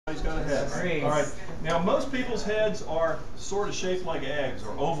He's got a head. All right. Now, most people's heads are sort of shaped like eggs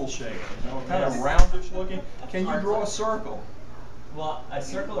or oval shaped, kind of roundish looking. Can you draw a circle? Well, a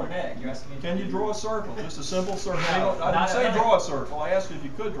circle or an egg? You're asking me. Can you draw a circle? Just a simple circle. No, I didn't say draw a circle. I asked you if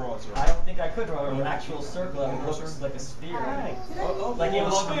you could draw a circle. I don't think I could draw an actual circle that looks like a sphere. Like a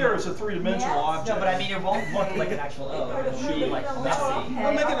sphere is a three-dimensional object. No, but I mean, it won't look like an actual O. It'll be like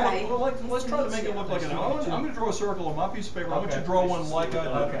messy. Let's try to make it look like an O. I'm going to draw a circle on my piece of paper. I want you to draw one like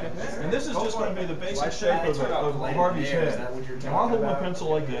I did. And this is just going to be the basic shape of Harvey's head. Now, I'll hold my pencil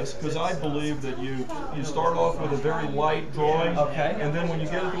like this because I believe that you start off with a very light drawing. And then when you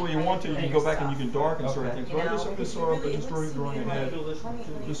get it the way you want to, you can go back and you can darken certain things. But I'm just going to start off by just drawing a head,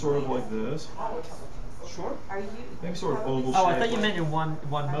 just sort of like this. Sure. Maybe sort of oval shape. Oh, I thought you meant in one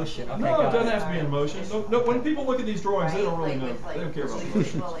motion. Okay, no, it doesn't have to be in motion. No, when people look at these drawings, they don't really know. They don't care about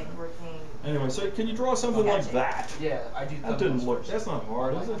motion. Anyway, so can you draw something like that? Yeah, I do. That didn't look. That's not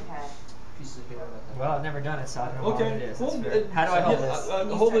hard, is it? Well, I've never done it, so I don't know what it is. Well, how do I hold this?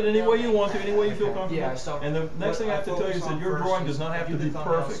 Hold it any way you want to, any way you feel comfortable. Yeah, and the next thing I have to tell you is that your drawing does not have to be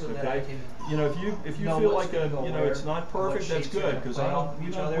perfect. Okay. If you feel like it's not perfect, that's good because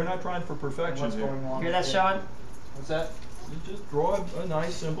we're not trying for perfection here. Hear that, Sean? What's that? You just draw a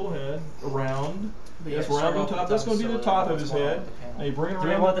nice simple head, round. Yes, round on top. That's going to be the top of his head. Now you bring it around. Do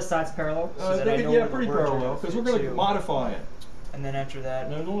we want the sides parallel? Yeah, pretty parallel because we're going to modify it. And then after that,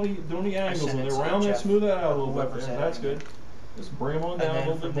 no, don't any angles in there. Round that, smooth that out a little bit. There. That's good. Just bring them on down a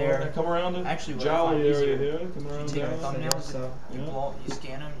little bit more. Now come around the jolly area here. Come around you take down. your thumbnails, you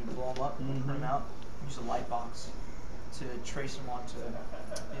scan them, you blow them up, print them out. Use a light box to trace them onto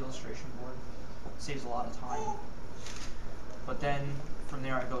the illustration board. Saves a lot of time. But then from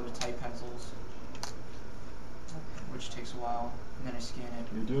there I go to type pencils, which takes a while. And then I scan it.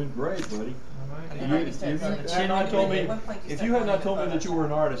 You're doing great, buddy. And then if you had not told me that you were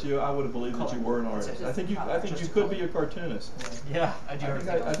an artist, I would have believed that you were an artist. I think you could be a cartoonist. Yeah, I do.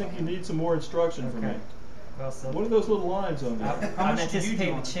 I think you need some more instruction from me. What are those little lines on there? I'm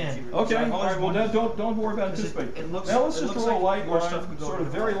anticipating the chin. Okay, all right. Well, now don't worry about anticipating. Now let's just draw a light line, sort of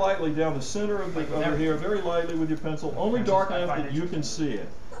very lightly down the center of over here, very lightly with your pencil. Only dark enough that you can see it.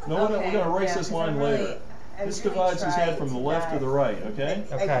 No, we're going to erase this line later. This divides his head from the left to the right, okay?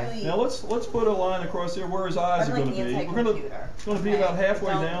 Okay. Now let's put a line across here where his eyes are going to be. It's going to be about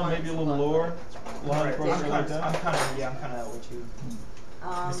halfway down, maybe a little lower. Line across here like that. I'm kind of that way too.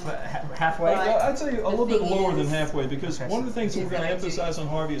 Halfway? I'd say a little bit lower than halfway because one of the things that we're going to emphasize on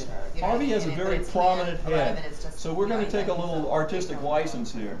Harvey is Harvey has a very prominent head. So we're going to take a little artistic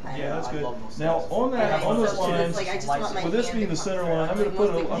license here. Yeah, that's good. Now on those lines, with this being the center line, I'm going to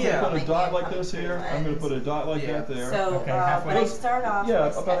put a dot like this here. I'm going to put a dot like that there. So, but I start off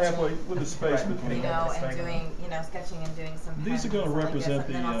about halfway with the space between. And doing, sketching and doing some. These are going to represent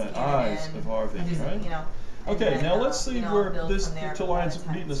the eyes of Harvey, right? Okay, now let's see where these two lines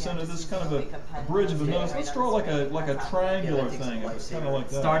meet in the center. This is kind of a bridge of the nose. Let's draw like a triangular thing, kind of like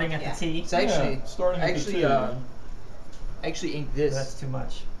that. Starting at the T. It's actually starting at the T. Actually ink this. That's too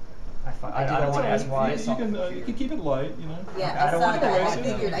much. I don't want to ask why. You can keep it light, Yeah, I saw that. I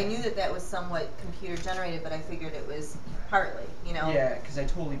figured. I knew that was somewhat computer generated, but I figured it was partly, Yeah, because I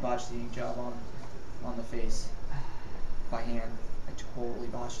totally botched the ink job on the face by hand. I totally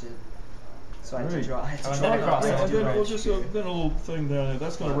botched it. So I had to draw. And then we'll just then a little thing down there.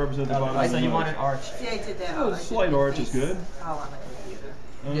 That's going to represent the bottom. So you want an arch? Yeah, I did that. A slight arch is good. Oh, on my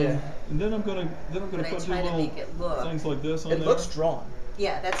computer. And then I'm going to put two little things like this on there. It looks drawn.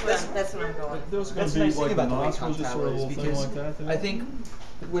 Yeah, that's what I'm going. Those are going to be like the nostrils, just sort of a little thing like that. I think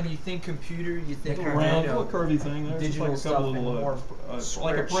when you think computer, you think round, little curvy thing there, just like a couple little,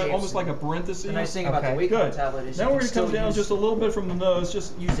 almost like a parenthesis. The nice thing about the Wacom tablet is now we're going to come down just a little bit from the nose.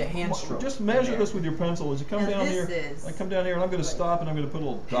 Just use a hand stroke. Just measure this with your pencil as you come down here. I come down here and I'm going to stop and I'm going to put a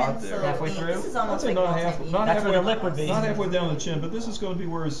little dot there. Halfway through. This is almost like not halfway. The lip would be. Not halfway down the chin, but this is going to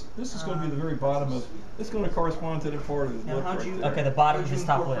be this is going to be the very bottom of. It's going to correspond to the part of his lip right there. Okay, the bottom of his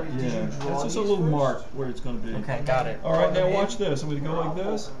top lip. Yeah, it's just a little mark where it's going to be. Okay, got it. All right, now watch this. I'm going to go like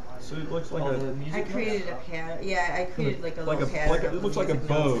this. So it looks like I created a pattern. Yeah, I created like a little pattern. It looks like a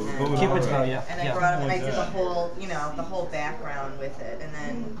bow. Cupid's bow, yeah. And I brought and I did the whole, the whole background with it, and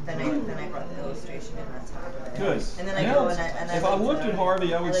then I brought the illustration in on top of it. Good. And then I go and if I looked at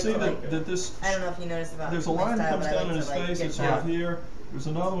Harvey, I would see that this. I don't know if you noticed about. There's a line that comes down in his face. It's right here. There's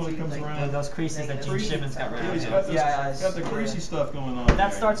another one that comes around. Those creases that Gene Shimmon's got rid of. He's got the greasy stuff going on.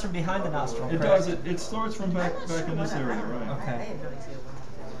 That starts from behind the nostril. It does. It starts from back in this area, right? Okay.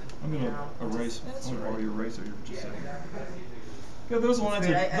 I'm going to erase. I'm going to borrow your eraser here for just a second. Yeah, those lines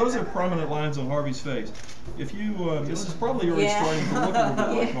those are prominent lines on Harvey's face. If you, this is probably already starting to look a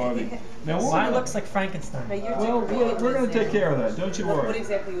little bit like Harvey. Now, Mine looks like Frankenstein. well, we're going to take care of that. Don't you worry. What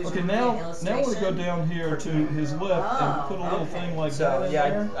exactly was Okay, your now illustration? we're going to go down here to his lip and put a little thing like that So in yeah,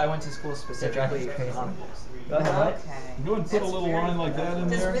 there. I went to school specifically on. Go ahead, what? Okay. Go ahead and put a little line like that in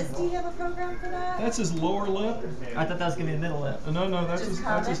Does there. RISD have a program for that? That's his lower lip. I thought that was gonna be the middle lip. No, that's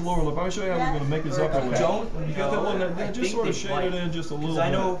Just his lower lip. I'll show you how we're going to make his upper lip. You got that one there? I Just think sort of they shade might. it in just a little Because bit.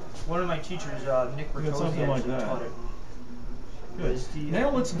 I know one of my teachers, Nick You got Bertozzi, something like actually that. taught it. Good. Now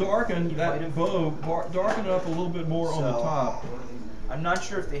let's darken that bow, darken it up a little bit more on the top. I'm not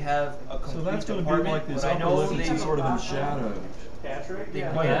sure if they have a complete So that's going to be department, like this but I upper know lip they that's sort of in shadow. They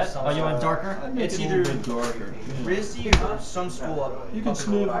Oh might yeah? have some. Oh, you want darker? I'd make It's it a either little bit darker. Yeah. RISD or some school up. You can up in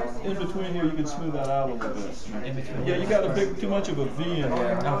smooth Rhode Island. in between here. You can smooth that out a little bit. In between. Yeah, you got too much of a V in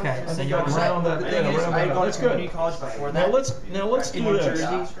there. Okay, I so think you around that. The Yeah, thing is, around I had that. gone That's to community good. college before Now that. let's in do New this.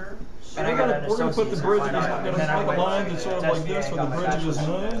 Jersey. And I We're got gonna put the bridge. We're gonna make a line that's sort of like this for the bridge of his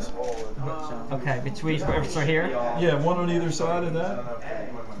nose. Okay, between so here. Yeah, one on either side of that.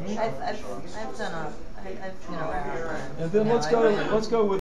 I've done I've you know. And then let's go with